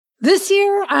This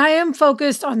year, I am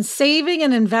focused on saving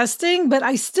and investing, but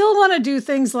I still want to do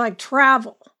things like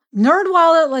travel.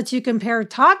 NerdWallet lets you compare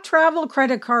top travel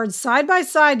credit cards side by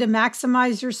side to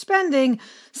maximize your spending,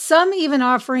 some even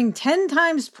offering 10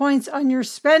 times points on your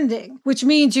spending, which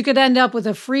means you could end up with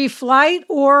a free flight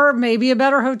or maybe a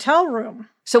better hotel room.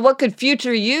 So what could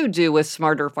future you do with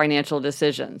smarter financial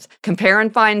decisions? Compare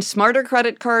and find smarter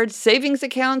credit cards, savings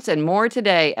accounts, and more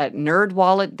today at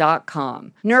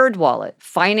nerdwallet.com. NerdWallet,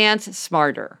 finance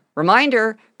smarter.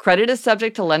 Reminder, credit is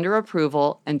subject to lender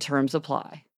approval and terms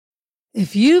apply.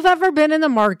 If you've ever been in the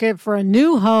market for a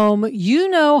new home, you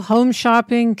know home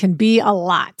shopping can be a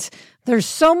lot. There's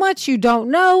so much you don't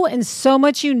know and so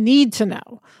much you need to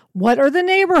know. What are the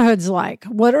neighborhoods like?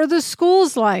 What are the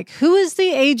schools like? Who is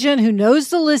the agent who knows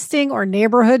the listing or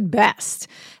neighborhood best?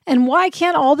 And why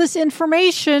can't all this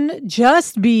information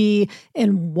just be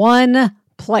in one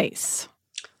place?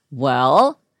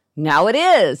 Well, now it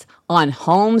is on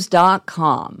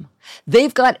Homes.com.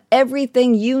 They've got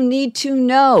everything you need to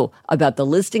know about the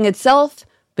listing itself,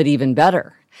 but even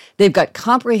better. They've got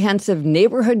comprehensive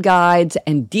neighborhood guides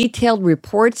and detailed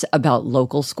reports about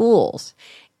local schools.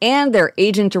 And their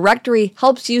agent directory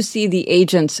helps you see the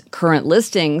agent's current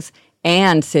listings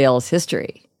and sales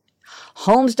history.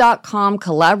 Homes.com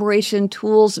collaboration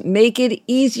tools make it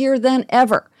easier than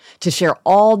ever to share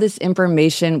all this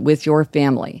information with your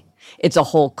family. It's a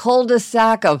whole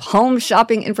cul-de-sac of home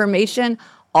shopping information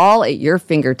all at your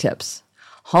fingertips.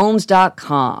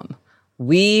 Homes.com.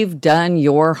 We've done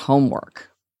your homework.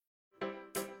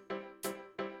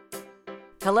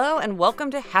 Hello and welcome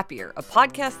to Happier, a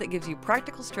podcast that gives you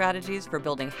practical strategies for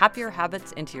building happier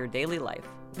habits into your daily life.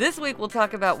 This week we'll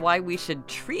talk about why we should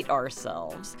treat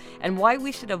ourselves and why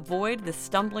we should avoid the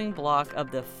stumbling block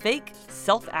of the fake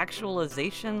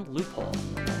self-actualization loophole.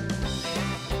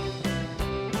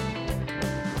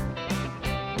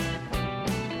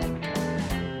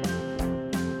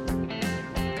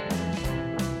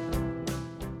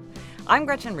 I'm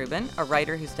Gretchen Rubin, a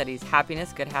writer who studies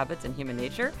happiness, good habits, and human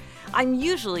nature. I'm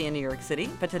usually in New York City,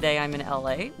 but today I'm in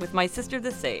LA with my sister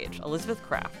the sage, Elizabeth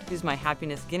Craft, who's my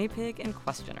happiness guinea pig and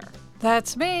questioner.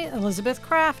 That's me, Elizabeth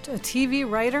Craft, a TV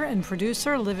writer and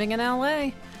producer living in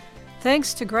LA.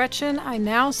 Thanks to Gretchen, I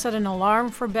now set an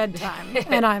alarm for bedtime,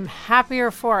 and I'm happier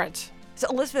for it. So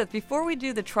Elizabeth, before we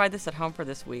do the try this at home for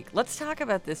this week, let's talk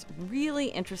about this really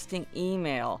interesting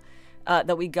email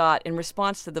that we got in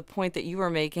response to the point that you were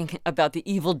making about the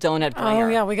evil donut bringer. Oh,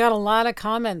 yeah, we got a lot of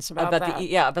comments about that.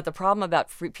 About the problem about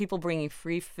people bringing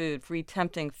free food, free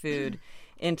tempting food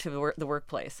into the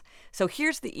workplace. So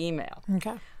here's the email.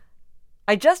 Okay.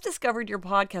 I just discovered your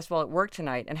podcast while at work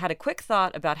tonight and had a quick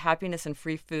thought about happiness and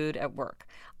free food at work.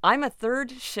 I'm a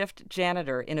third shift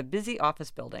janitor in a busy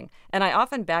office building, and I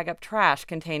often bag up trash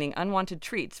containing unwanted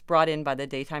treats brought in by the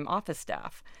daytime office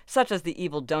staff, such as the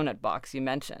evil donut box you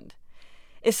mentioned.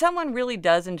 If someone really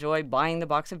does enjoy buying the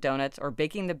box of donuts or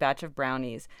baking the batch of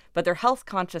brownies, but their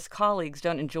health-conscious colleagues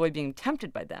don't enjoy being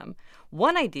tempted by them,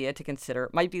 one idea to consider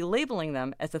might be labeling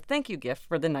them as a thank you gift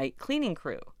for the night cleaning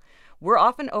crew. We're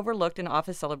often overlooked in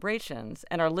office celebrations,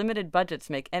 and our limited budgets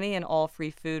make any and all free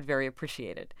food very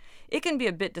appreciated. It can be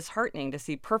a bit disheartening to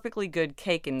see perfectly good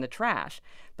cake in the trash,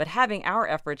 but having our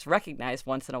efforts recognized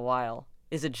once in a while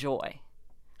is a joy.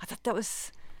 I thought that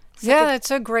was... That's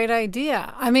a great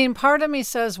idea. I mean, part of me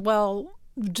says, well,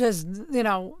 just,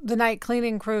 the night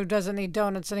cleaning crew doesn't need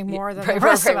donuts anymore than the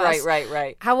rest of us.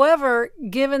 Right. However,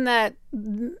 given that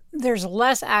there's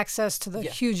less access to the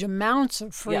huge amounts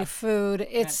of free food,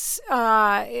 it's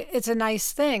a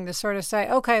nice thing to sort of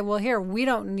say, okay, well, here, we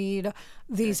don't need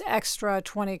these extra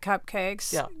 20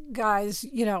 cupcakes. Yeah. Guys,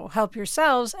 help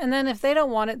yourselves. And then if they don't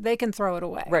want it, they can throw it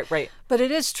away. Right. But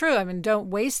it is true. I mean, don't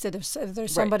waste it if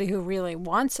there's somebody who really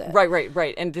wants it.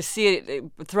 Right. And to see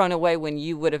it thrown away when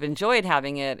you would have enjoyed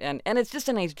having it. And it's just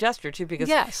a nice gesture, too,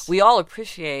 because we all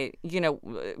appreciate,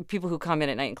 people who come in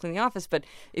at night and clean the office. But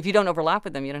if you don't overlap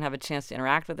with them, you don't have a chance to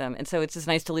interact with them. And so it's just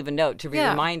nice to leave a note to be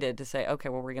reminded to say, okay,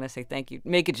 well, we're going to say thank you.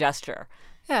 Make a gesture.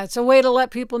 Yeah, it's a way to let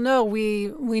people know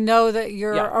we know that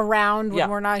you're around when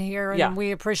we're not here, and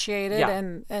we appreciate it,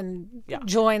 and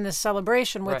join this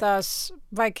celebration with us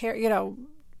on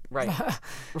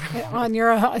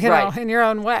your in your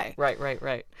own way.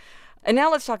 Right. And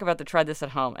now let's talk about the try this at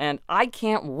home. And I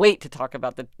can't wait to talk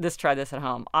about this try this at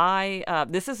home.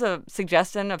 This is a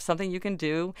suggestion of something you can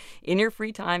do in your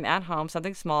free time at home,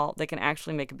 something small that can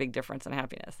actually make a big difference in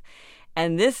happiness.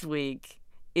 And this week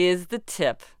is the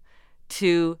tip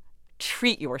to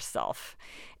treat yourself.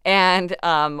 And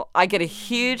I get a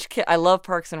huge kick. I love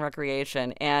Parks and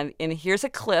Recreation. And here's a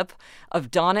clip of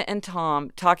Donna and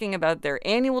Tom talking about their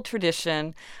annual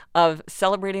tradition of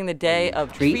celebrating the day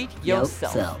of Treat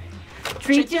Yourself.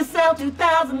 Treat Yourself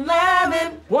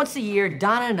 2011. Once a year,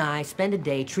 Donna and I spend a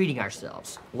day treating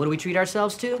ourselves. What do we treat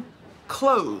ourselves to?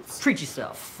 Clothes. Treat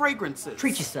yourself. Fragrances.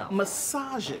 Treat yourself.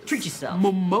 Massages. Treat yourself.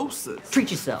 Mimosas.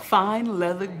 Treat yourself. Fine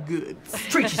leather goods.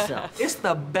 Treat yourself. It's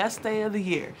the best day of the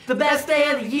year. The best day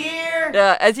of the year.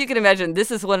 As you can imagine, this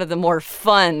is one of the more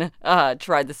fun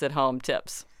try this at home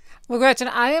tips. Well, Gretchen,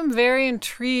 I am very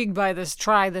intrigued by this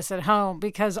try this at home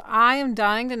because I am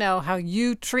dying to know how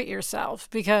you treat yourself,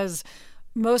 because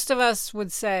most of us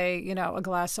would say, a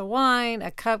glass of wine,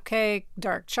 a cupcake,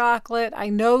 dark chocolate. I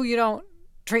know you don't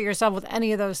treat yourself with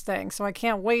any of those things, so I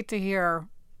can't wait to hear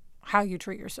how you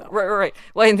treat yourself. Right.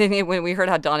 Well, and then when we heard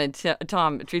how Don and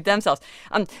Tom treat themselves.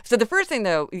 So the first thing,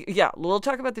 though, we'll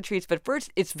talk about the treats, but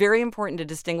first, it's very important to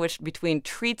distinguish between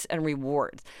treats and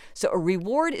rewards. So a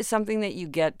reward is something that you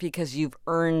get because you've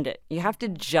earned it. You have to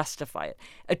justify it.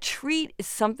 A treat is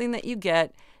something that you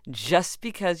get just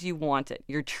because you want it.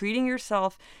 You're treating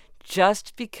yourself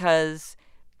just because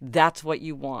that's what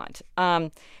you want.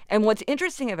 And what's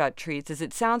interesting about treats is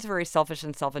it sounds very selfish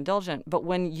and self-indulgent, but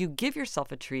when you give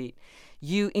yourself a treat,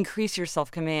 you increase your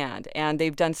self-command. And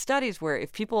they've done studies where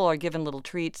if people are given little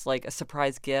treats like a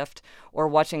surprise gift or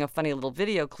watching a funny little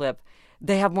video clip,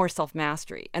 they have more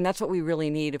self-mastery. And that's what we really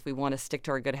need if we want to stick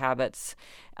to our good habits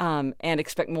and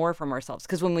expect more from ourselves.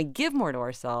 Because when we give more to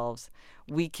ourselves,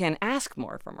 we can ask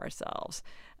more from ourselves.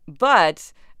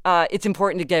 But it's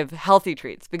important to give healthy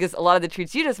treats, because a lot of the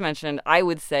treats you just mentioned, I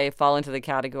would say, fall into the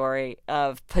category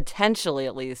of potentially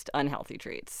at least unhealthy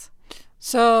treats.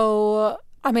 So,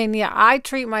 I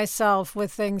treat myself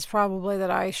with things probably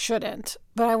that I shouldn't.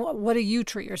 But what do you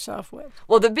treat yourself with?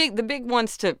 Well, the big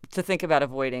ones to think about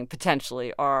avoiding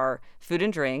potentially are food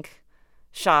and drink,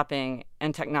 shopping,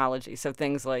 and technology. So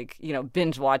things like,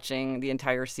 binge watching the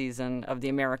entire season of The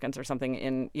Americans or something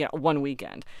in, one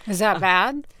weekend. Is that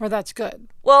bad or that's good?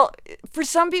 Well, for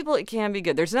some people it can be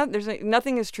good.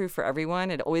 Nothing is true for everyone.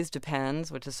 It always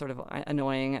depends, which is sort of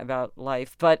annoying about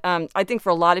life. But I think for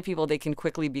a lot of people, they can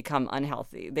quickly become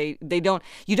unhealthy.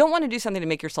 You don't want to do something to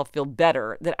make yourself feel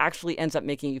better that actually ends up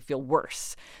making you feel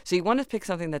worse. So you want to pick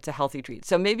something that's a healthy treat.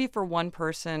 So maybe for one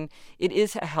person, it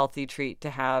is a healthy treat to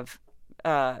have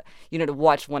to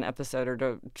watch one episode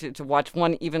or to watch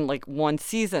one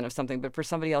season of something. But for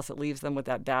somebody else, it leaves them with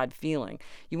that bad feeling.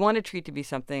 You want a treat to be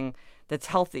something that's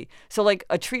healthy. So like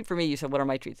a treat for me, you said, what are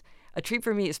my treats? A treat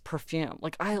for me is perfume.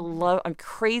 Like I'm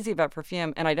crazy about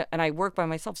perfume, and I work by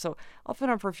myself, so I'll put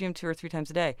on perfume 2 or 3 times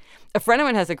a day. A friend of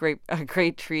mine has a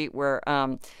great treat where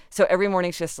so every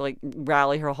morning she has to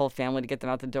rally her whole family to get them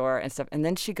out the door and stuff, and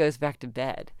then she goes back to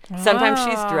bed. Sometimes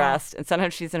she's dressed, and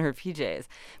sometimes she's in her PJs,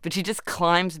 but she just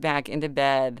climbs back into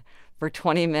bed for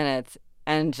 20 minutes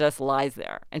and just lies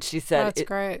there. And she said, "That's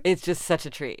great. It's just such a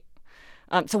treat."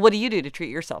 So what do you do to treat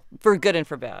yourself, for good and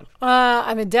for bad?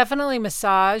 Definitely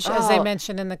massage, as I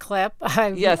mentioned in the clip.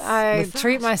 I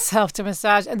treat myself to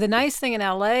massage. And the nice thing in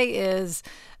LA is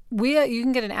you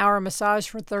can get an hour massage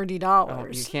for $30. Oh,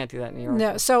 you can't do that in New York.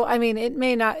 No. So,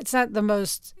 it's not the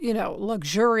most,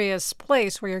 luxurious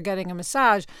place where you're getting a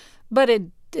massage, but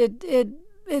it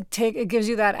gives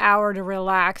you that hour to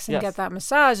relax and get that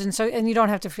massage, and you don't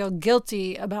have to feel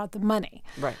guilty about the money.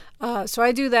 Right. So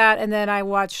I do that, and then I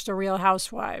watch The Real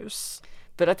Housewives.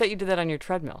 But I thought you did that on your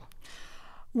treadmill.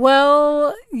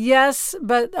 Well, yes,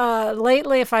 but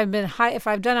lately, if I've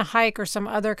done a hike or some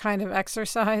other kind of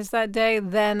exercise that day,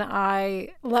 then I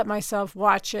let myself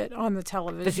watch it on the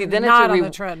television, But see, then not on the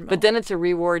treadmill. But then it's a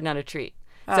reward, not a treat.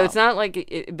 So it's not like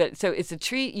so it's a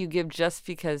treat you give just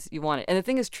because you want it. And the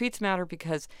thing is, treats matter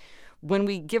because when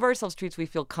we give ourselves treats, we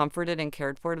feel comforted and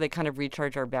cared for. They kind of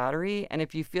recharge our battery. And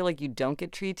if you feel like you don't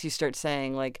get treats, you start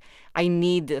saying I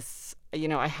need this,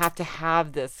 I have to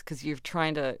have this, because you're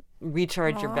trying to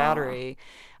recharge your battery.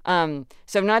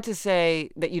 So not to say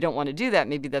that you don't want to do that.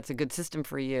 Maybe that's a good system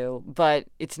for you, but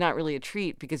it's not really a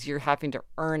treat because you're having to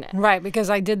earn it. Right, because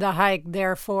I did the hike,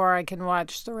 therefore I can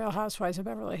watch The Real Housewives of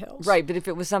Beverly Hills. Right, but if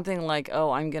it was something like,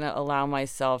 I'm going to allow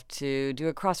myself to do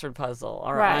a crossword puzzle,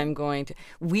 or I'm going to...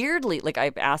 Weirdly,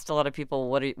 I've asked a lot of people,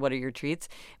 what are your treats?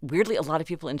 Weirdly, a lot of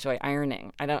people enjoy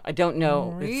ironing. I don't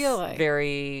know. Really? It's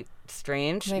very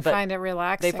strange. They but find it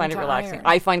relaxing. They find it to relaxing. iron.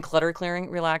 I find clutter clearing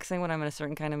relaxing when I'm in a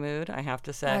certain kind of mood, I have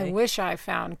to say. I wish I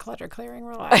found clutter clearing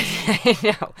relaxing. I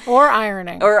know. Or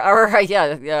ironing. Or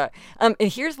yeah. And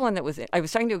here's one that I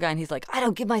was talking to a guy and he's like, I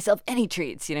don't give myself any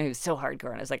treats. He was so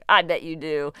hardcore. And I was like, I bet you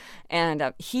do.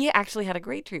 And he actually had a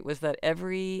great treat, was that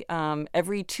every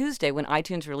Tuesday when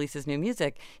iTunes releases new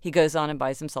music, he goes on and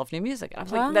buys himself new music. And I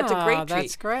was like, that's a great treat.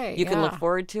 That's great. You can look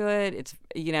forward to it. It's,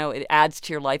 it adds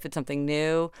to your life. It's something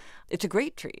new. It's a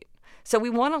great treat. So we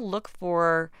want to look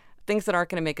for things that aren't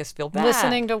going to make us feel bad.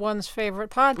 Listening to one's favorite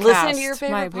podcast. Listening to your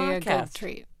favorite might podcast. be a good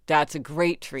treat. That's a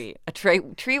great treat. A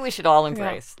treat we should all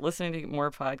embrace. Yeah. Listening to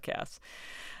more podcasts.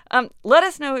 Let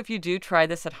us know if you do try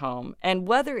this at home and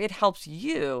whether it helps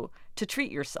you to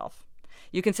treat yourself.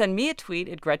 You can send me a tweet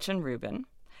at Gretchen Rubin,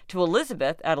 to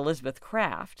Elizabeth at Elizabeth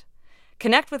Craft,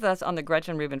 connect with us on the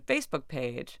Gretchen Rubin Facebook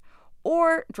page,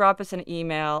 or drop us an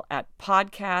email at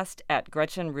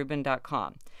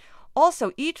podcast@GretchenRubin.com.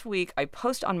 Also, each week I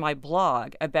post on my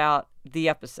blog about the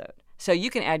episode, so you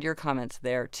can add your comments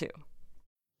there too.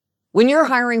 When you're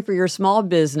hiring for your small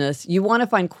business, you want to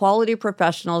find quality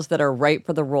professionals that are right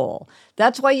for the role.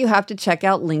 That's why you have to check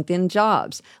out LinkedIn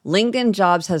Jobs. LinkedIn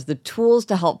Jobs has the tools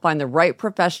to help find the right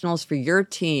professionals for your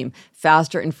team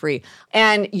faster and free.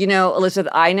 And,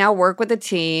 Elizabeth, I now work with a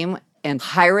team, and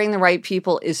hiring the right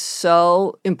people is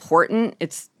so important.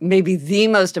 It's maybe the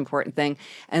most important thing.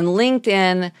 And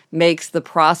LinkedIn makes the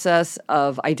process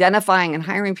of identifying and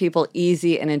hiring people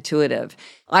easy and intuitive.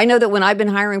 I know that when I've been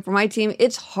hiring for my team,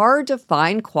 it's hard to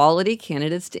find quality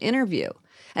candidates to interview.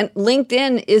 And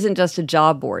LinkedIn isn't just a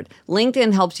job board.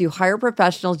 LinkedIn helps you hire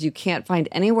professionals you can't find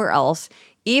anywhere else,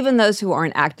 even those who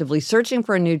aren't actively searching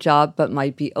for a new job but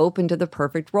might be open to the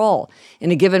perfect role. In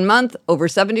a given month, over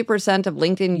 70% of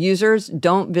LinkedIn users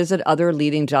don't visit other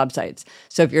leading job sites.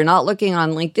 So if you're not looking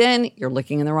on LinkedIn, you're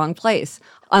looking in the wrong place.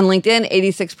 On LinkedIn,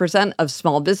 86% of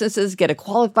small businesses get a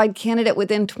qualified candidate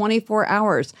within 24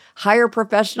 hours. Hire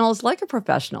professionals like a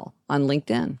professional on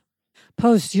LinkedIn.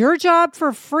 Post your job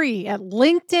for free at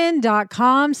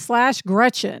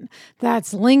linkedin.com/Gretchen.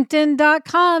 That's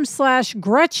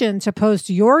linkedin.com/Gretchen to post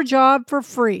your job for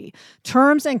free.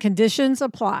 Terms and conditions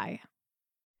apply.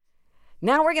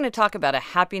 Now we're going to talk about a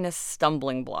happiness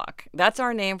stumbling block. That's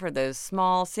our name for those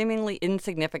small, seemingly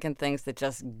insignificant things that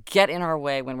just get in our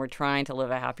way when we're trying to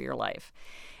live a happier life.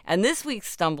 And this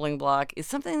week's stumbling block is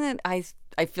something that I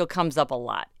feel comes up a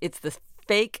lot. It's the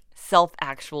fake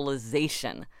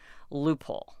self-actualization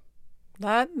loophole.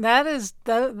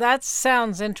 That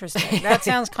sounds interesting. That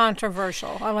sounds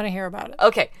controversial. I want to hear about it.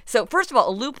 Okay, so first of all,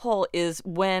 a loophole is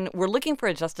when we're looking for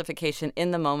a justification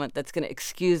in the moment that's going to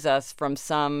excuse us from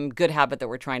some good habit that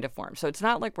we're trying to form. So it's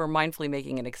not like we're mindfully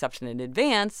making an exception in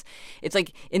advance. It's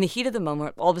like in the heat of the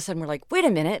moment, all of a sudden we're like, wait a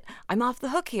minute, I'm off the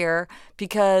hook here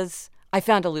because I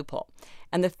found a loophole.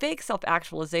 And the fake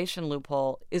self-actualization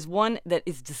loophole is one that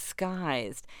is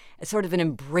disguised as sort of an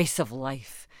embrace of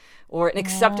life or an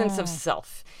acceptance of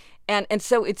self. And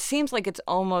so it seems like it's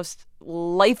almost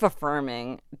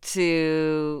life-affirming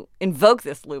to invoke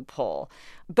this loophole.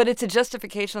 But it's a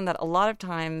justification that a lot of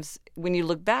times when you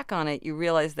look back on it, you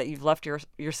realize that you've left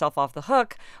yourself off the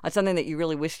hook on something that you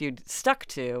really wish you'd stuck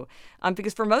to.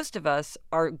 Because for most of us,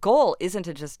 our goal isn't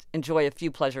to just enjoy a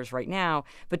few pleasures right now,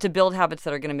 but to build habits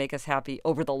that are going to make us happy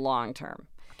over the long term.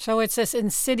 So it's this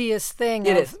insidious thing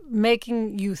of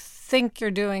making you think you're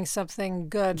doing something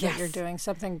good, but you're doing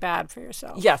something bad for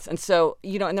yourself. Yes. And so,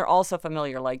 and they're also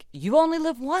familiar, like, you only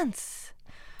live once.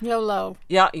 YOLO.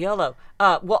 Yeah, YOLO.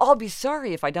 Well, I'll be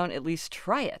sorry if I don't at least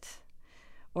try it.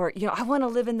 Or, I want to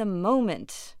live in the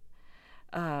moment.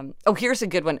 Here's a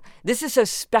good one. This is so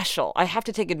special. I have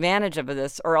to take advantage of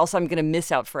this or else I'm going to miss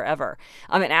out forever.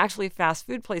 And actually, fast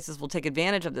food places will take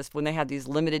advantage of this when they have these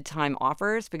limited time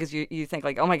offers because you think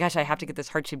like, oh my gosh, I have to get this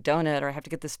heart-shaped donut or I have to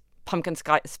get this pumpkin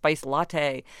spice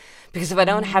latte because if I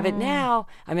don't have it now,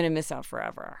 I'm going to miss out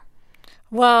forever.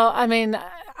 Well,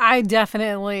 I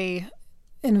definitely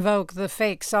invoke the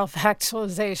fake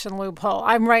self-actualization loophole.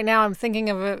 I'm thinking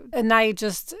of a night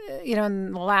just,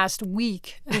 in the last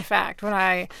week, in fact,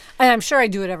 and I'm sure I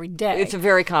do it every day. It's a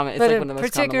very common, it's like one of the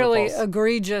most common loopholes. Particularly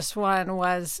egregious one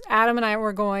was Adam and I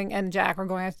were going, and Jack were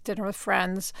going out to dinner with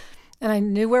friends, and I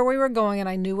knew where we were going, and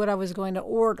I knew what I was going to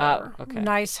order. Okay.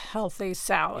 Nice, healthy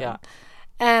salad. Yeah.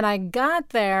 And I got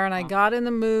there, and I got in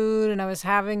the mood, and I was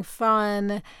having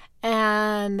fun,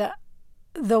 and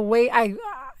the way I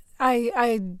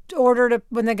ordered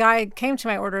when the guy came to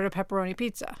me, I ordered a pepperoni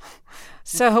pizza.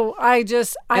 So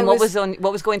what was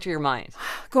going through your mind?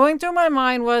 Going through my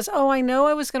mind was, I know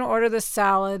I was going to order this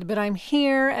salad, but I'm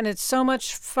here and it's so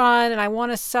much fun and I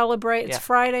want to celebrate. It's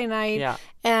Friday night. Yeah.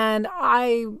 And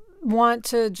I want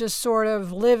to just sort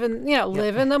of live in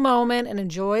the moment and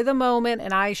enjoy the moment,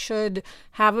 and I should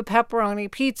have a pepperoni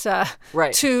pizza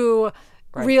to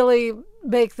really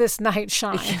make this night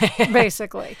shine,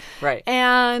 basically. Right.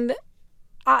 And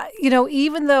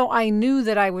even though I knew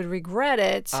that I would regret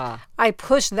it, I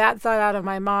pushed that thought out of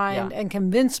my mind and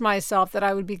convinced myself that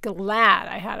I would be glad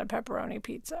I had a pepperoni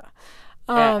pizza.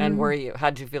 And were you? How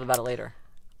did you feel about it later?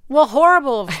 Well,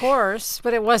 horrible, of course,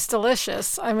 but it was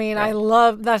delicious. I mean, I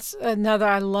love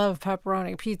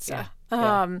pepperoni pizza.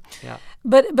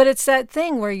 But it's that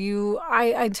thing where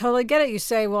I totally get it. You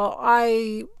say, well,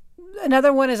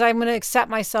 another one is I'm going to accept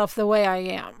myself the way I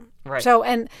am. Right. So,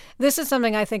 and this is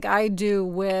something I think I do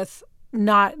with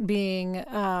not being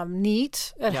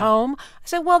neat at home. I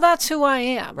said, well, that's who I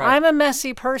am. Right. I'm a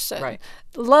messy person. Right.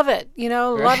 Love it,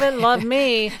 love it, love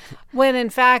me. When in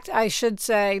fact, I should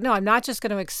say, no, I'm not just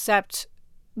going to accept,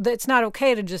 it's not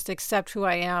okay to just accept who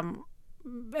I am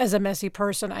as a messy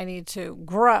person. I need to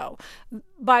grow.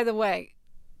 By the way,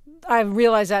 I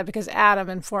realized that because Adam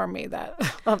informed me that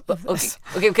of this.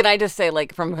 Okay. Can I just say,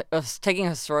 like, from taking a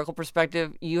historical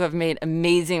perspective, you have made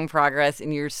amazing progress,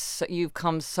 and you've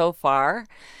come so far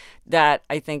that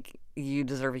I think you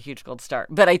deserve a huge gold star.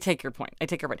 But I take your point.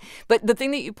 But the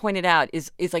thing that you pointed out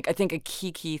is like, I think, a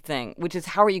key thing, which is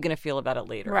how are you going to feel about it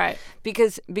later? Right.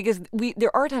 Because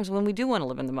there are times when we do want to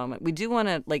live in the moment. We do want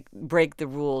to, like, break the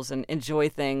rules and enjoy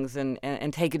things and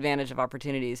take advantage of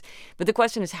opportunities. But the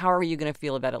question is, how are you going to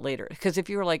feel about it later? Because if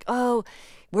you were like, oh,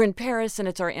 we're in Paris and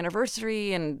it's our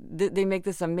anniversary and they make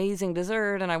this amazing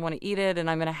dessert and I want to eat it and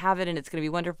I'm going to have it and it's going to be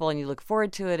wonderful, and you look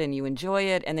forward to it and you enjoy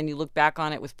it, and then you look back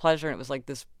on it with pleasure and it was like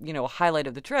this, a highlight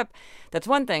of the trip, that's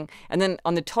one thing. And then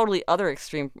on the totally other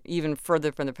extreme, even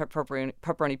further from the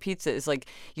pepperoni pizza, is like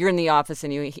you're in the office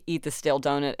and you eat the stale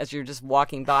donut as you're just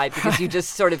walking by because you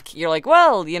just sort of, you're like,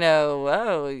 well, accept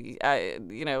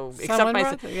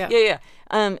myself. Yeah.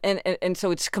 And so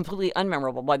it's completely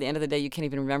unmemorable. By the end of the day, you can't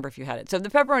even remember if you had it. So the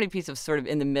pepperoni pizza was sort of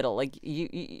in the middle. Like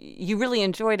you really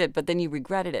enjoyed it, but then you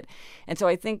regretted it. And so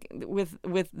I think with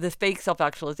the fake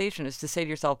self-actualization is to say to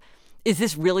yourself, is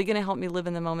this really going to help me live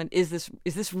in the moment? Is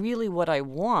this really what I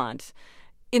want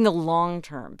in the long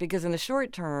term? Because in the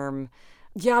short term,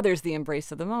 there's the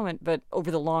embrace of the moment, but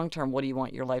over the long term, what do you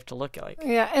want your life to look like?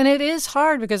 Yeah, and it is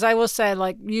hard because I will say,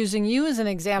 like, using you as an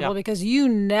example, because you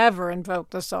never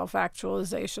invoke the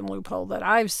self-actualization loophole that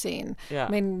I've seen. Yeah. I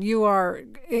mean, you are,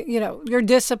 you're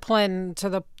disciplined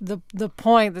to the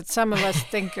point that some of us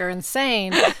think you're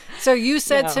insane. So you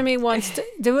said to me once,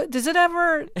 does it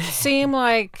ever seem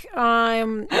like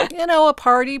I'm, a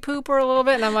party pooper a little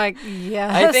bit? And I'm like,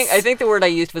 yes. I think the word I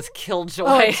used was killjoy.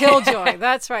 Oh, killjoy.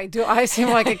 That's right. Do I seem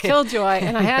like a killjoy?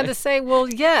 And I had to say, well,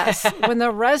 yes. When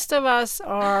the rest of us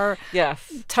are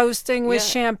toasting with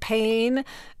champagne,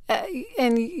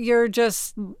 and you're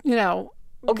just,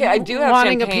 okay, I do have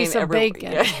wanting champagne a piece of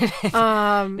bacon.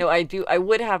 No, I do. I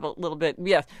would have a little bit,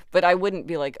 yes, but I wouldn't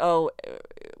be like,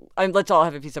 let's all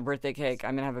have a piece of birthday cake.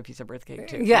 I'm gonna have a piece of birthday cake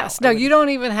too. Yes, no, you don't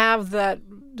even have that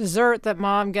dessert that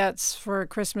Mom gets for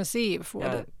Christmas Eve.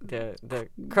 The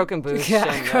croquembouche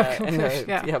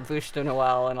and bouche de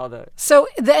Noël and all the. So,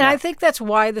 and I think that's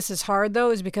why this is hard, though,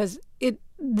 is because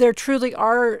there truly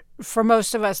are, for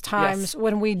most of us, times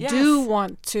when we do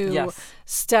want to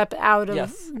step out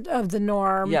of the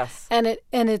norm. Yes. And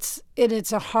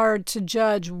it's a hard to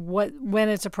judge when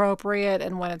it's appropriate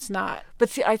and when it's not. But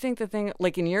see, I think the thing,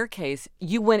 like in your case,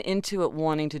 you went into it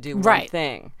wanting to do one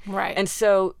thing. Right.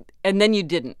 And then you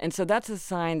didn't. And so that's a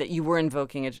sign that you were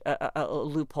invoking a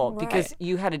loophole because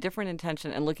you had a different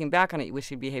intention, and looking back on it, you wish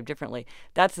you'd behaved differently.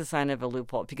 That's a sign of a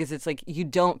loophole because it's like you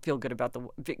don't feel good about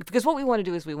because what we want to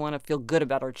do is we want to feel good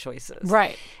about our choices.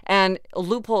 Right. And a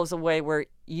loophole is a way where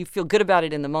you feel good about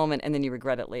it in the moment and then you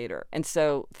regret it later. And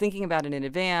so thinking about it in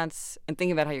advance and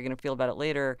thinking about how you're going to feel about it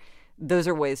later, those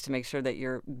are ways to make sure that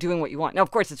you're doing what you want. Now,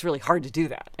 of course, it's really hard to do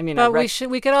that. I mean, but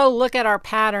we could all look at our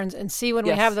patterns and see when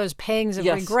we have those pangs of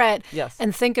regret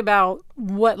and think about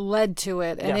what led to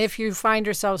it. And if you find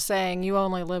yourself saying you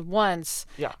only live once,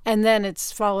 and then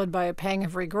it's followed by a pang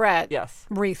of regret,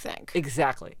 rethink.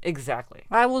 Exactly.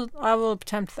 I will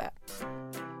attempt that.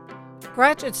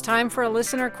 Gretch, it's time for a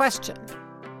listener question.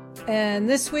 And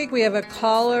this week we have a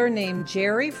caller named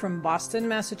Jerry from Boston,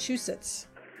 Massachusetts.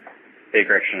 Hey,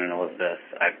 Gretchen and Elizabeth.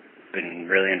 I've been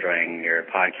really enjoying your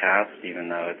podcast, even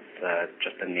though it's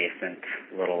just a nascent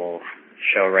little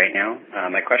show right now.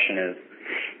 My question is,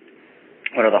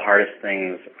 one of the hardest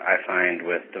things I find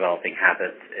with developing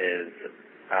habits is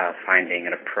finding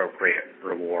an appropriate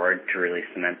reward to really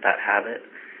cement that habit,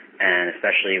 and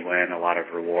especially when a lot of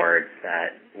rewards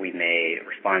that we may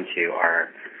respond to are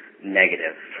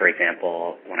negative. For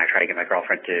example, when I try to get my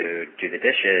girlfriend to do the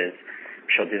dishes,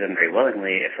 she'll do them very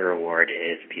willingly if the reward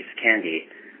is a piece of candy.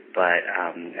 But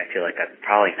I feel like that's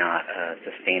probably not a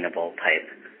sustainable type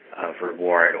of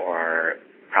reward or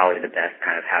probably the best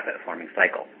kind of habit-forming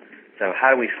cycle. So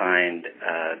how do we find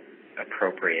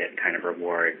appropriate kind of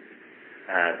reward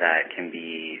that can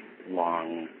be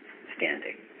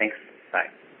long-standing? Thanks. Bye.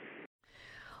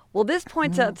 Well, this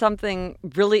points out something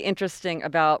really interesting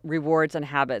about rewards and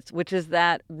habits, which is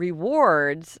that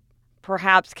rewards,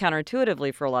 perhaps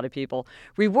counterintuitively for a lot of people,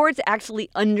 rewards actually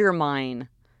undermine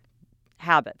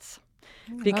habits.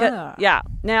 Because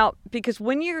because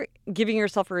when you're giving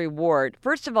yourself a reward,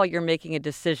 first of all, you're making a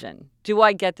decision. Do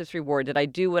I get this reward? Did I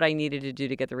do what I needed to do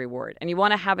to get the reward? And you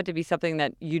want to have it to be something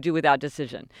that you do without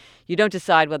decision. You don't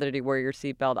decide whether to wear your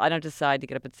seatbelt. I don't decide to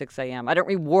get up at 6 a.m. I don't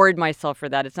reward myself for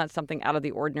that. It's not something out of the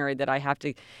ordinary that I have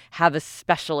to have a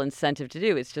special incentive to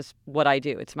do. It's just what I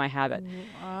do. It's my habit.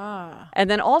 And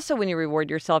then also when you reward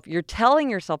yourself, you're telling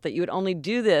yourself that you would only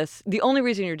do this. The only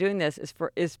reason you're doing this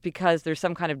is because there's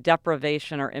some kind of deprivation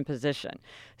or imposition.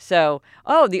 So,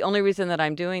 the only reason that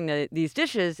I'm doing these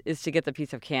dishes is to get the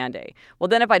piece of candy. Well,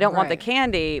 then if I don't want the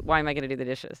candy, why am I going to do the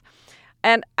dishes?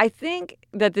 And I think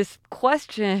that this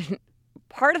question,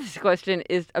 part of this question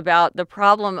is about the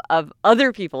problem of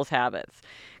other people's habits.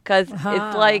 Because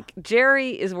it's like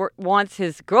Jerry wants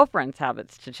his girlfriend's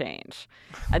habits to change.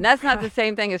 And that's not the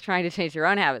same thing as trying to change your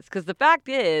own habits. Because the fact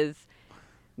is,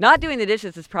 not doing the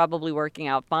dishes is probably working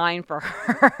out fine for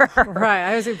her. Right.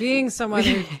 I was being someone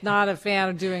who's not a fan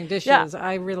of doing dishes.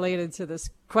 I related to this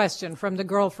question from the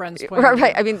girlfriend's point of view.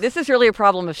 Right. I mean, this is really a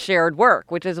problem of shared work,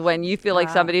 which is when you feel like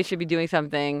somebody should be doing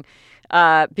something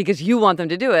because you want them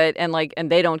to do it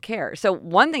and they don't care. So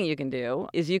one thing you can do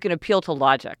is you can appeal to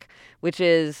logic, which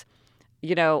is,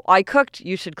 I cooked,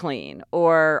 you should clean,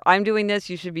 or I'm doing this,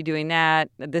 you should be doing that.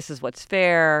 This is what's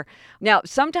fair. Now,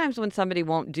 sometimes when somebody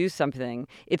won't do something,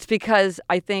 it's because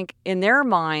I think in their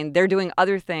mind, they're doing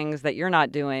other things that you're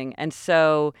not doing. And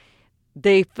so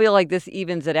they feel like this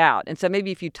evens it out. And so maybe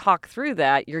if you talk through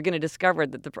that, you're going to discover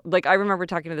that I remember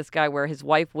talking to this guy where his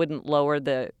wife wouldn't lower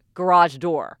the garage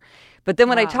door. But then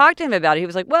when I talked to him about it, he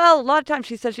was like, well, a lot of times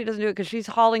she says she doesn't do it because she's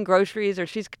hauling groceries or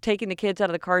she's taking the kids out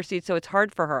of the car seat, so it's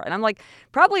hard for her. And I'm like,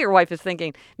 probably your wife is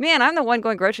thinking, man, I'm the one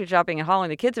going grocery shopping and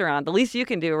hauling the kids around. The least you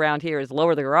can do around here is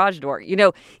lower the garage door,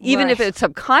 even if it's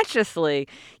subconsciously,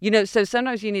 so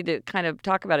sometimes you need to kind of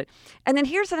talk about it. And then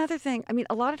here's another thing. I mean,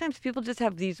 a lot of times people just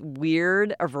have these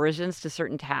weird aversions to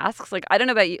certain tasks. Like, I don't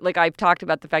know about you. Like, I've talked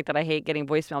about the fact that I hate getting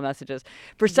voicemail messages.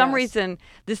 For some reason,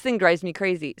 this thing drives me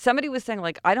crazy. Somebody was saying,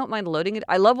 like, I don't mind loading it.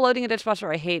 I love loading a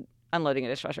dishwasher. I hate unloading a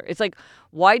dishwasher. It's like,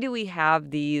 why do we have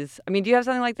these? I mean, do you have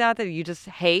something like that you just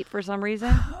hate for some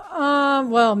reason?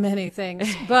 Well, many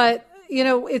things. But,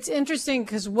 it's interesting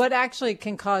because what actually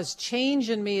can cause change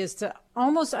in me is to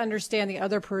almost understand the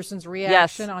other person's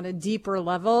reaction on a deeper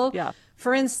level. Yeah.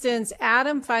 For instance,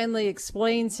 Adam finally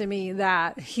explained to me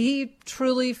that he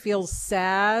truly feels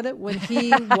sad when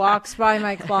he walks by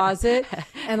my closet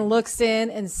and looks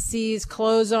in and sees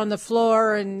clothes on the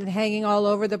floor and hanging all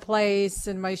over the place.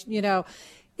 And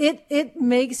it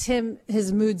makes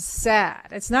his mood sad.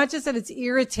 It's not just that it's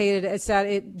irritated, it's that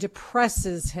it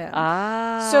depresses him.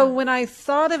 So when I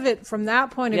thought of it from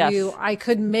that point of view, I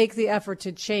could make the effort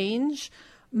to change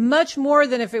much more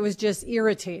than if it was just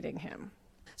irritating him.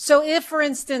 So if, for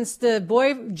instance, the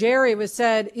boy, Jerry, was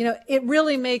said, it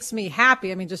really makes me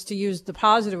happy. I mean, just to use the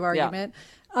positive argument,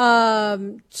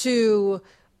 to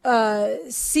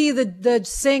see the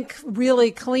sink really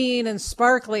clean and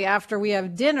sparkly after we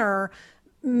have dinner,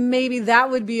 maybe that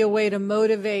would be a way to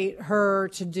motivate her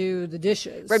to do the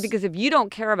dishes. Right, because if you don't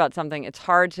care about something, it's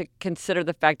hard to consider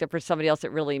the fact that for somebody else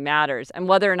it really matters. And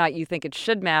whether or not you think it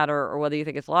should matter or whether you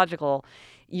think it's logical,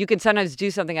 you can sometimes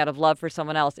do something out of love for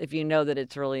someone else if you know that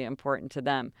it's really important to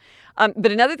them.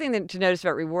 But another thing to notice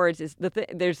about rewards is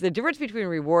there's the difference between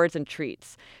rewards and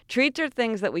treats. Treats are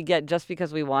things that we get just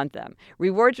because we want them.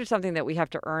 Rewards are something that we have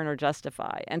to earn or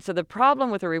justify. And so the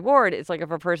problem with a reward is like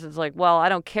if a person's like, well, I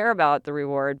don't care about the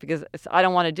reward because I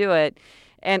don't want to do it.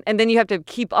 And then you have to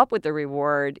keep up with the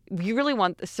reward. You really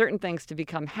want certain things to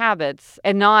become habits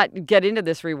and not get into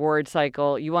this reward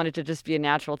cycle. You want it to just be a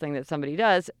natural thing that somebody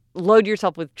does. Load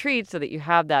yourself with treats so that you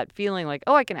have that feeling like,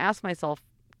 oh, I can ask myself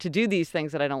to do these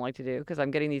things that I don't like to do because I'm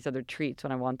getting these other treats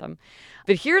when I want them.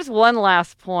 But here's one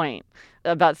last point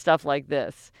about stuff like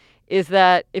this, is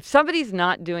that if somebody's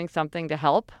not doing something to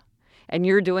help and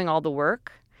you're doing all the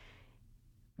work,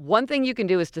 one thing you can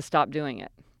do is to stop doing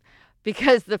it.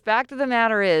 Because the fact of the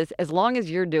matter is, as long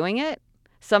as you're doing it,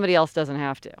 somebody else doesn't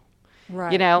have to.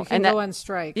 Right. You know, you can and go on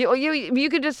strike. you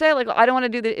could just say, like, I don't want to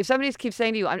do the. If somebody keeps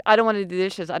saying to you, I don't want to do the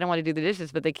dishes, I don't want to do the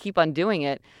dishes, but they keep on doing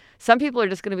it. Some people are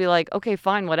just going to be like, okay,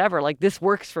 fine, whatever. Like, this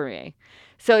works for me.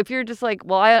 So if you're just like,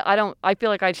 well, I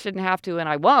feel like I shouldn't have to and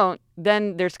I won't,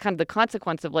 then there's kind of the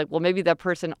consequence of like, well, maybe that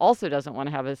person also doesn't want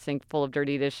to have a sink full of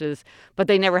dirty dishes, but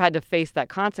they never had to face that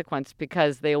consequence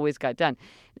because they always got done.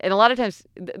 And a lot of times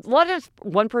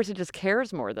one person just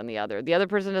cares more than the other. The other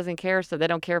person doesn't care, so they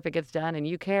don't care if it gets done, and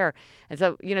you care. And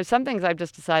so, some things I've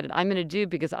just decided I'm going to do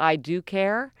because I do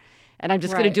care. And I'm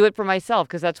just going to do it for myself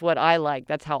because that's what I like.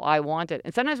 That's how I want it.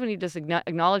 And sometimes when you just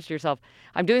acknowledge to yourself,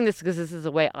 I'm doing this because this is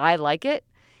the way I like it,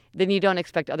 then you don't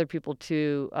expect other people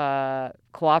to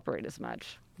cooperate as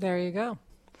much. There you go.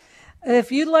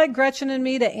 If you'd like Gretchen and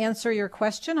me to answer your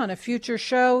question on a future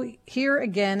show, here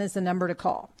again is the number to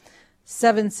call.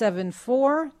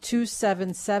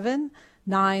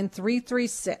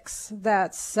 774-277-9336.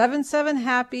 That's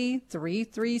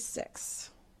 77-HAPPY-336.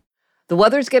 The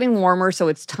weather's getting warmer, so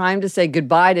it's time to say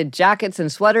goodbye to jackets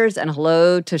and sweaters and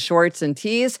hello to shorts and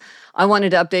tees. I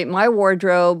wanted to update my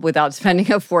wardrobe without spending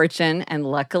a fortune, and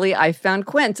luckily I found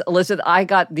Quince. Elizabeth, I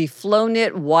got the Flow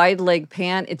Knit wide leg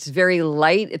pant. It's very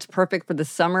light. It's perfect for the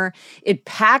summer. It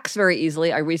packs very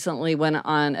easily. I recently went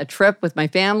on a trip with my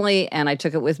family, and I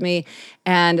took it with me,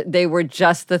 and they were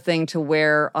just the thing to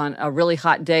wear on a really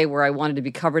hot day where I wanted to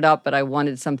be covered up, but I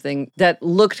wanted something that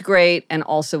looked great and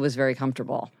also was very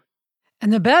comfortable.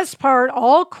 And the best part,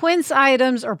 all Quince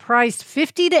items are priced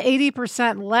 50 to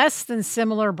 80% less than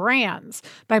similar brands.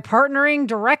 By partnering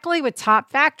directly with top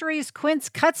factories, Quince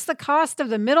cuts the cost of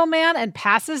the middleman and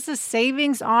passes the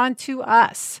savings on to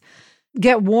us.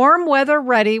 Get warm weather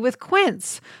ready with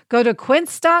Quince. Go to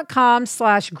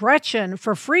quince.com/Gretchen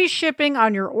for free shipping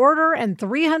on your order and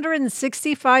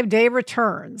 365-day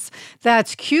returns.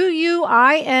 That's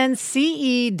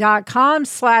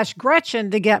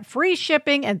QUINCE.com/Gretchen to get free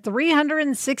shipping and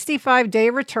 365-day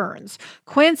returns.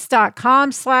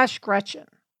 Quince.com/Gretchen.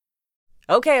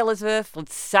 Okay, Elizabeth,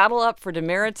 let's saddle up for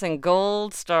demerits and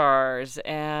gold stars.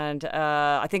 And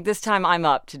I think this time I'm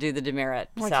up to do the demerit,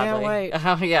 sadly. I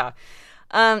can't wait. Yeah.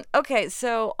 Okay,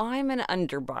 so I'm an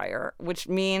underbuyer, which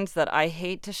means that I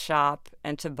hate to shop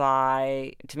and to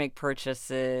buy, to make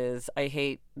purchases. I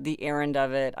hate the errand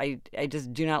of it. I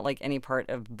just do not like any part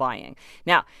of buying.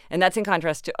 Now, and that's in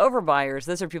contrast to overbuyers.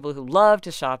 Those are people who love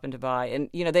to shop and to buy. And,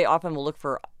 they often will look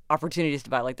for opportunities to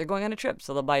buy, like they're going on a trip,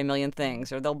 so they'll buy a million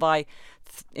things, or they'll buy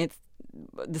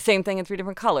the same thing in 3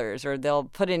 different colors, or they'll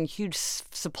put in huge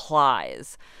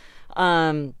supplies.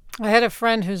 I had a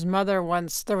friend whose mother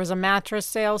there was a mattress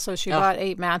sale, so she bought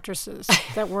 8 mattresses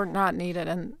that were not needed,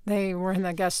 and they were in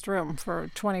the guest room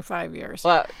for 25 years.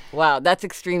 Wow, that's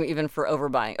extreme even for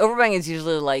overbuying. Overbuying is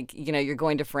usually like, you're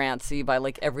going to France, so you buy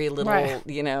like every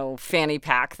little, fanny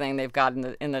pack thing they've got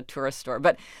in the tourist store.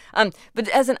 But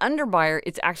as an underbuyer,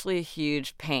 it's actually a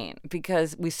huge pain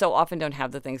because we so often don't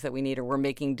have the things that we need or we're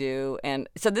making do. And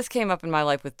so this came up in my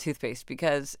life with toothpaste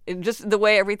because just the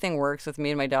way everything works with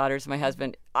me and my daughters and my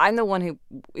husband, I'm the one who,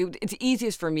 it's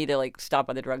easiest for me to like stop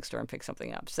by the drugstore and pick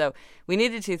something up. So we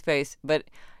needed toothpaste, but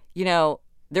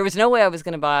there was no way I was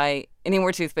going to buy any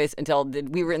more toothpaste until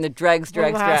we were in the dregs.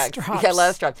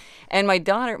 Last drop. And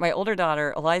my older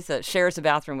daughter, Eliza, shares a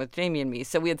bathroom with Jamie and me.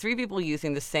 So we had 3 people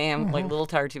using the same like little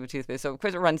tire tube of toothpaste. So of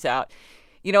course it runs out.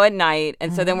 At night.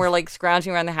 And so then we're like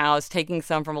scrounging around the house, taking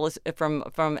some from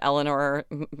Eleanor,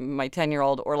 my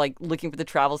 10-year-old, or like looking for the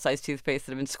travel size toothpaste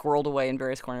that have been squirreled away in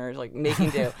various corners, like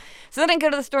making do. So then I go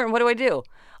to the store and what do?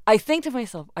 I think to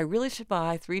myself, I really should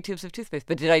buy 3 tubes of toothpaste.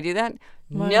 But did I do that?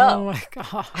 No. Oh my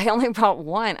God. I only bought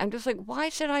 1. I'm just like, why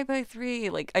should I buy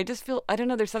 3? Like, I just feel, I don't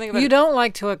know, there's something about You don't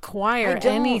like to acquire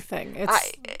anything.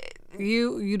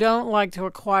 You don't like to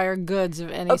acquire goods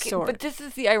of any sort. But this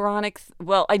is the ironic.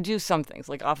 Well, I do some things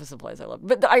like office supplies I love.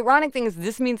 But the ironic thing is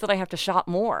this means that I have to shop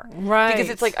more. Right. Because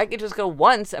it's like I could just go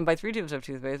once and buy 3 tubes of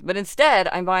toothpaste. But instead,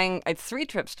 I'm buying 3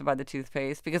 trips to buy the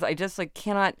toothpaste because I just like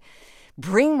cannot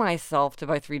bring myself to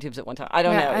buy 3 tubes at one time. I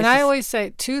don't know. And I always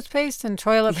say toothpaste and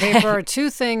toilet paper are 2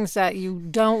 things that you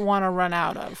don't want to run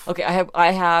out of. Okay,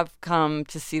 I have come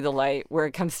to see the light where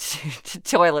it comes to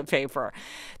toilet paper.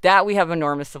 That we have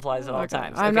enormous supplies at all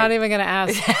times. I'm not even going to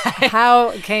ask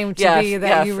how it came to be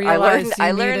that you realized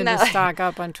you needed to stock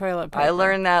up on toilet paper. I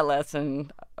learned that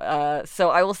lesson.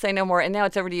 So I will say no more. And now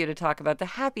it's over to you to talk about the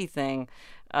happy thing,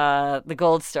 the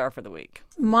gold star for the week.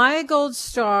 My gold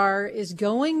star is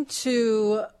going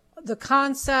to the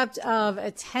concept of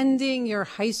attending your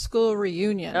high school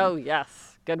reunion. Oh,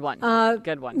 yes. Good one.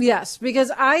 Good one. Yes,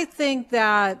 because I think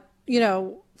that,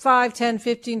 5, 10,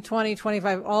 15, 20,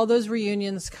 25, all those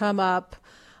reunions come up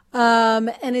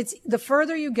And it's the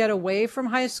further you get away from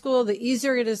high school, the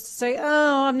easier it is to say,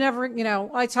 oh, I'm never,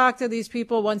 I talk to these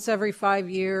people once every 5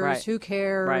 years. Right. Who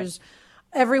cares? Right.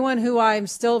 Everyone who I'm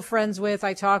still friends with,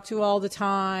 I talk to all the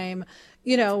time.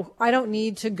 I don't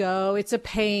need to go. It's a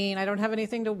pain. I don't have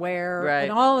anything to wear Right.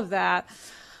 and all of that.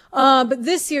 But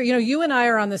this year, you and I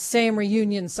are on the same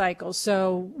reunion cycle.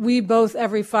 So we both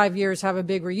every 5 years have a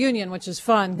big reunion, which is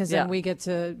fun because then we get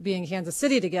to be in Kansas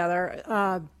City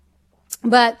together.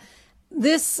 But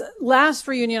this last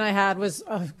reunion I had was,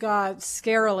 oh God,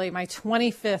 scarily, my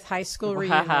 25th high school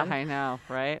reunion. I know,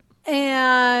 right?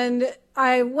 And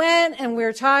I went and we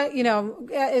were talking,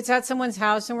 it's at someone's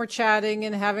house and we're chatting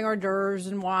and having hors d'oeuvres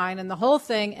and wine and the whole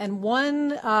thing. And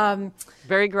one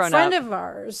very grown friend up. of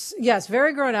ours, yes,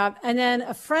 very grown up. And then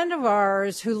a friend of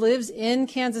ours who lives in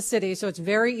Kansas City, so it's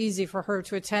very easy for her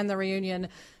to attend the reunion,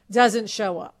 doesn't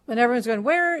show up. And everyone's going,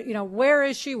 where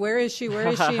is she? Where is she? Where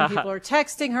is she? And people are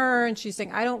texting her and she's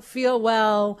saying, I don't feel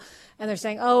well. And they're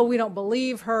saying, oh, we don't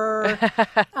believe her.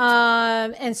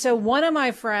 And so one of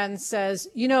my friends says,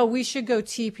 we should go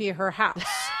TP her house.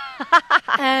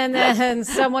 And then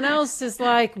someone else is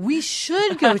like, we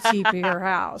should go TP her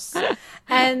house.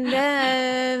 And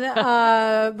then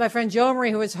my friend Jo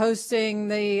Marie, who was hosting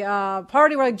the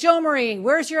party, were like, Jo Marie,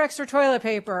 where's your extra toilet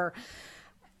paper?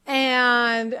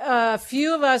 And a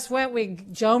few of us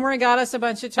went. Jo Marie got us a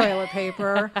bunch of toilet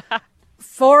paper.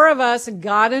 4 of us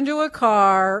got into a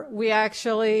car. We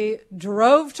actually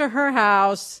drove to her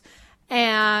house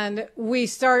and we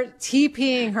start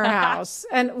TPing her house.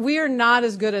 And we are not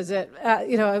as good as it,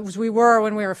 as we were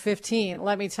when we were 15.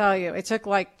 Let me tell you, it took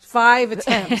like 5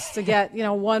 attempts to get,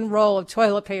 1 roll of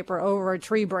toilet paper over a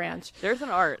tree branch. There's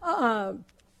an art.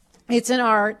 It's an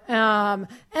art.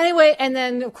 Anyway, and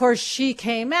then of course she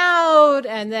came out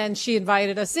and then she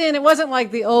invited us in. It wasn't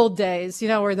like the old days,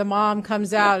 where the mom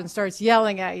comes out and starts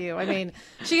yelling at you. I mean,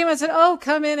 she came out and said, oh,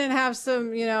 come in and have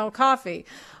some, coffee.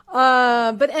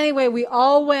 But anyway, we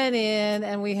all went in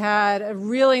and we had a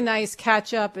really nice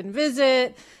catch up and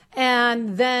visit.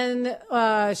 And then,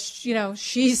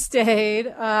 she stayed,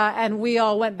 and we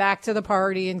all went back to the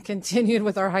party and continued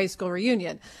with our high school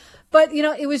reunion. But,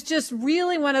 it was just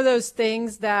really one of those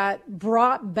things that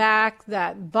brought back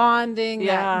that bonding,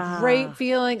 that great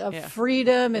feeling of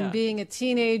freedom and being a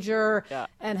teenager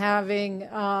and having,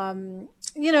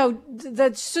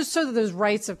 that's just sort of those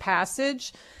rites of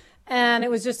passage. And it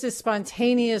was just this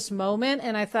spontaneous moment.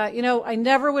 And I thought, I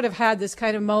never would have had this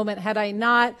kind of moment had I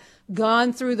not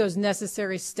gone through those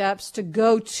necessary steps to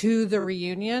go to the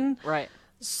reunion. Right.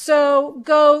 So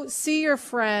go see your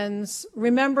friends.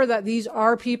 Remember that these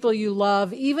are people you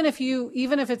love. Even if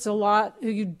it's a lot who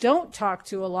you don't talk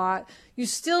to a lot, you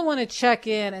still want to check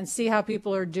in and see how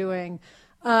people are doing,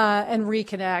 and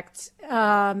reconnect.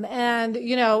 And,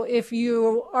 if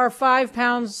you are 5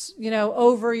 pounds,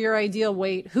 over your ideal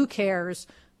weight, who cares?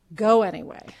 Go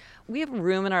anyway. We have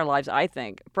room in our lives, I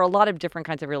think, for a lot of different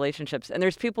kinds of relationships. And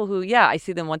there's people who, I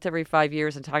see them once every 5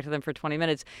 years and talk to them for 20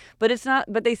 minutes, but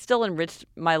they still enriched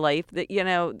my life. That,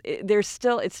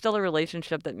 it's still a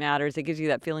relationship that matters. It gives you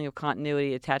that feeling of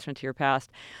continuity, attachment to your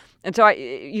past. And so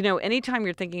anytime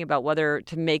you're thinking about whether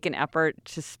to make an effort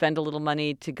to spend a little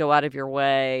money, to go out of your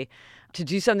way, to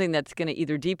do something that's going to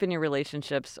either deepen your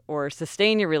relationships or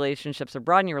sustain your relationships or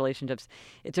broaden your relationships,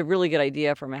 it's a really good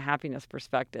idea from a happiness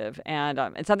perspective. And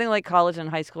something like college and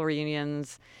high school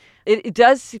reunions, it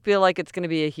does feel like it's going to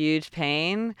be a huge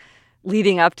pain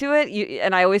leading up to it.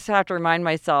 And I always have to remind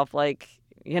myself,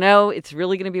 it's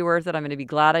really going to be worth it. I'm going to be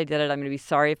glad I did it. I'm going to be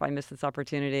sorry if I missed this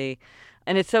opportunity.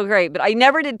 And it's so great. But I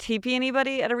never did TP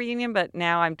anybody at a reunion, but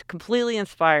now I'm completely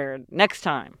inspired. Next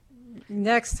time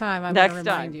I'm going to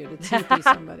remind you to TP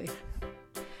somebody.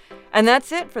 And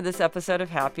that's it for this episode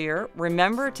of Happier.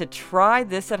 Remember to try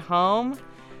this at home.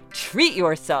 Treat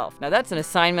yourself. Now, that's an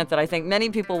assignment that I think many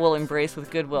people will embrace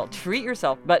with goodwill. Treat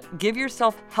yourself, but give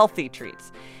yourself healthy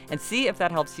treats and see if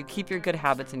that helps you keep your good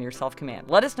habits and your self-command.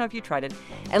 Let us know if you tried it,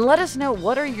 and let us know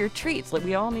what are your treats.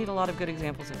 We all need a lot of good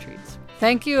examples of treats.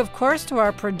 Thank you, of course, to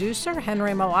our producer,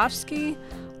 Henry Malofsky.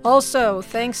 Also,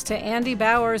 thanks to Andy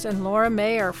Bowers and Laura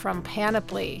Mayer from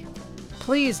Panoply.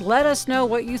 Please let us know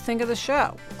what you think of the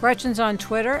show. Gretchen's on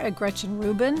Twitter at Gretchen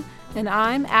Rubin, and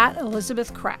I'm at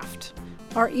Elizabeth Kraft.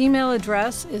 Our email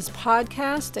address is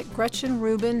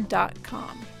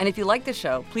podcast@GretchenRubin.com. And if you like the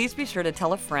show, please be sure to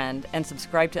tell a friend and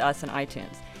subscribe to us on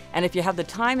iTunes. And if you have the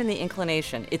time and the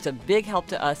inclination, it's a big help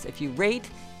to us if you rate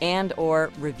and or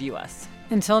review us.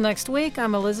 Until next week,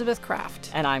 I'm Elizabeth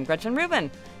Kraft. And I'm Gretchen Rubin.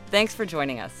 Thanks for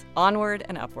joining us. Onward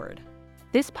and upward.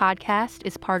 This podcast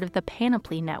is part of the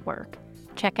Panoply Network.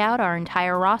 Check out our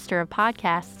entire roster of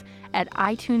podcasts at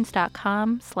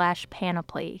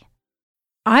itunes.com/panoply.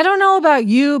 I don't know about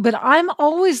you, but I'm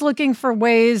always looking for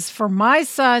ways for my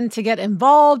son to get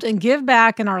involved and give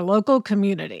back in our local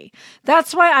community.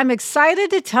 That's why I'm excited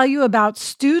to tell you about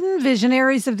Student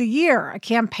Visionaries of the Year, a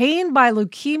campaign by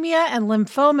Leukemia and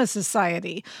Lymphoma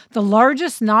Society, the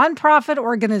largest nonprofit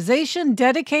organization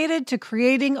dedicated to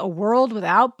creating a world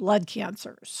without blood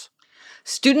cancers.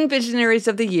 Student Visionaries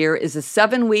of the Year is a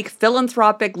 7-week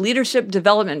philanthropic leadership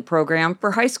development program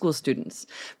for high school students.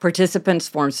 Participants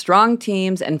form strong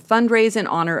teams and fundraise in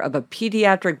honor of a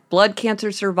pediatric blood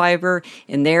cancer survivor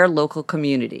in their local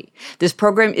community. This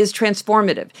program is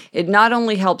transformative. It not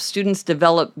only helps students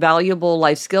develop valuable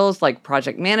life skills like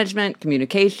project management,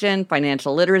 communication,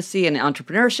 financial literacy, and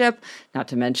entrepreneurship, not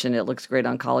to mention it looks great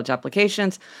on college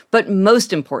applications, but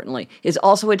most importantly, is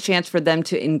also a chance for them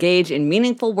to engage in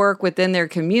meaningful work within their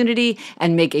community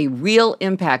and make a real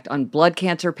impact on blood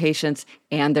cancer patients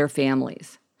and their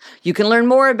families. You can learn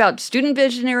more about Student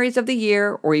Visionaries of the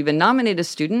Year or even nominate a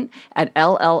student at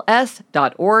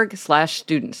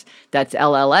lls.org/students. That's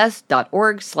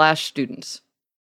lls.org/students.